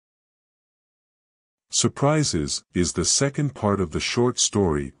Surprises is the second part of the short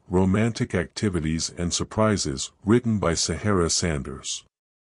story, Romantic Activities and Surprises, written by Sahara Sanders.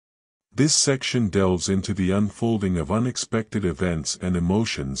 This section delves into the unfolding of unexpected events and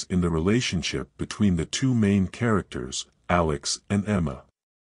emotions in the relationship between the two main characters, Alex and Emma.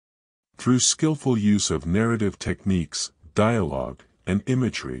 Through skillful use of narrative techniques, dialogue, and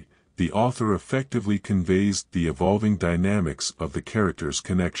imagery, the author effectively conveys the evolving dynamics of the characters'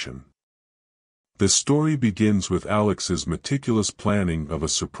 connection. The story begins with Alex's meticulous planning of a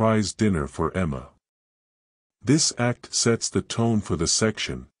surprise dinner for Emma. This act sets the tone for the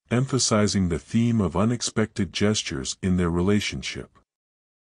section, emphasizing the theme of unexpected gestures in their relationship.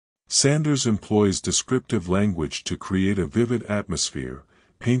 Sanders employs descriptive language to create a vivid atmosphere,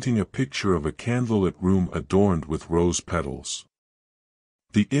 painting a picture of a candlelit room adorned with rose petals.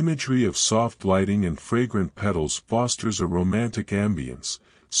 The imagery of soft lighting and fragrant petals fosters a romantic ambience,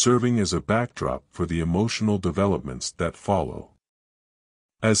 serving as a backdrop for the emotional developments that follow.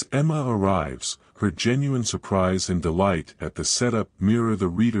 As Emma arrives, her genuine surprise and delight at the setup mirror the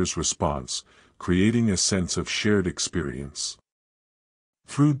reader's response, creating a sense of shared experience.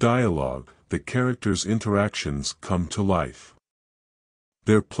 Through dialogue, the characters' interactions come to life.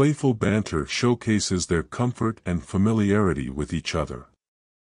 Their playful banter showcases their comfort and familiarity with each other.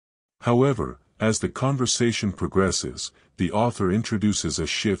 However, as the conversation progresses, the author introduces a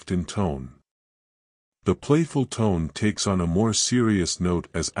shift in tone. The playful tone takes on a more serious note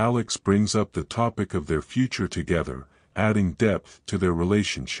as Alex brings up the topic of their future together, adding depth to their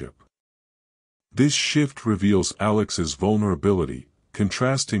relationship. This shift reveals Alex's vulnerability,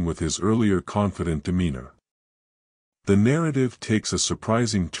 contrasting with his earlier confident demeanor. The narrative takes a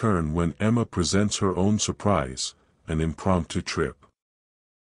surprising turn when Emma presents her own surprise, an impromptu trip.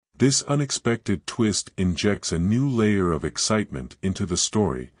 This unexpected twist injects a new layer of excitement into the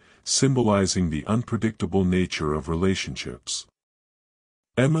story, symbolizing the unpredictable nature of relationships.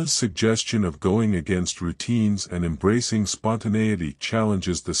 Emma's suggestion of going against routines and embracing spontaneity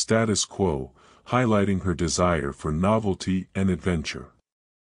challenges the status quo, highlighting her desire for novelty and adventure.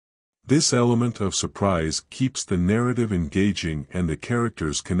 This element of surprise keeps the narrative engaging and the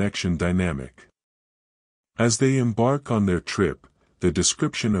characters' connection dynamic. As they embark on their trip, the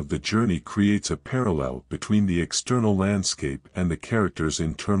description of the journey creates a parallel between the external landscape and the character's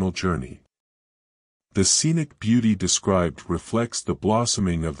internal journey. The scenic beauty described reflects the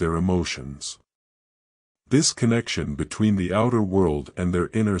blossoming of their emotions. This connection between the outer world and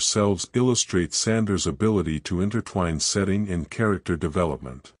their inner selves illustrates Sanders' ability to intertwine setting and character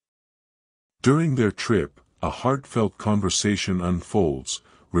development. During their trip, a heartfelt conversation unfolds,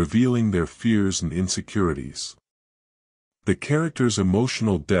 revealing their fears and insecurities. The characters'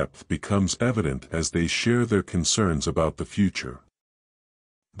 emotional depth becomes evident as they share their concerns about the future.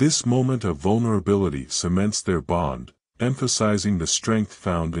 This moment of vulnerability cements their bond, emphasizing the strength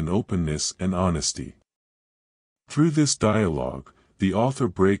found in openness and honesty. Through this dialogue, the author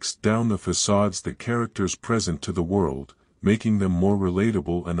breaks down the facades the characters present to the world, making them more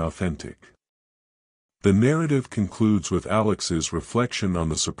relatable and authentic. The narrative concludes with Alex's reflection on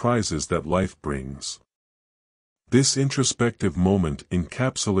the surprises that life brings. This introspective moment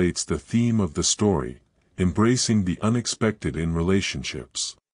encapsulates the theme of the story, embracing the unexpected in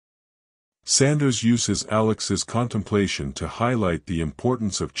relationships. Sanders uses Alex's contemplation to highlight the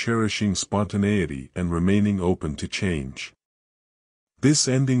importance of cherishing spontaneity and remaining open to change. This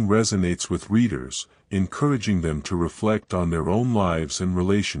ending resonates with readers, encouraging them to reflect on their own lives and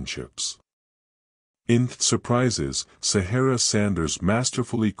relationships. In Surprises, Sahara Sanders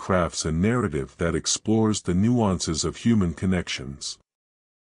masterfully crafts a narrative that explores the nuances of human connections.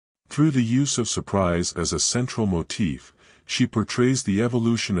 Through the use of surprise as a central motif, she portrays the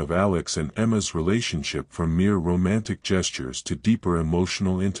evolution of Alex and Emma's relationship from mere romantic gestures to deeper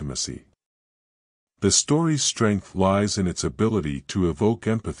emotional intimacy. The story's strength lies in its ability to evoke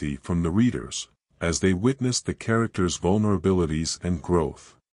empathy from the readers, as they witness the characters' vulnerabilities and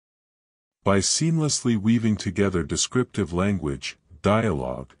growth. By seamlessly weaving together descriptive language,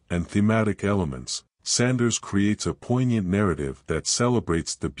 dialogue, and thematic elements, Sanders creates a poignant narrative that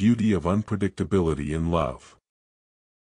celebrates the beauty of unpredictability in love.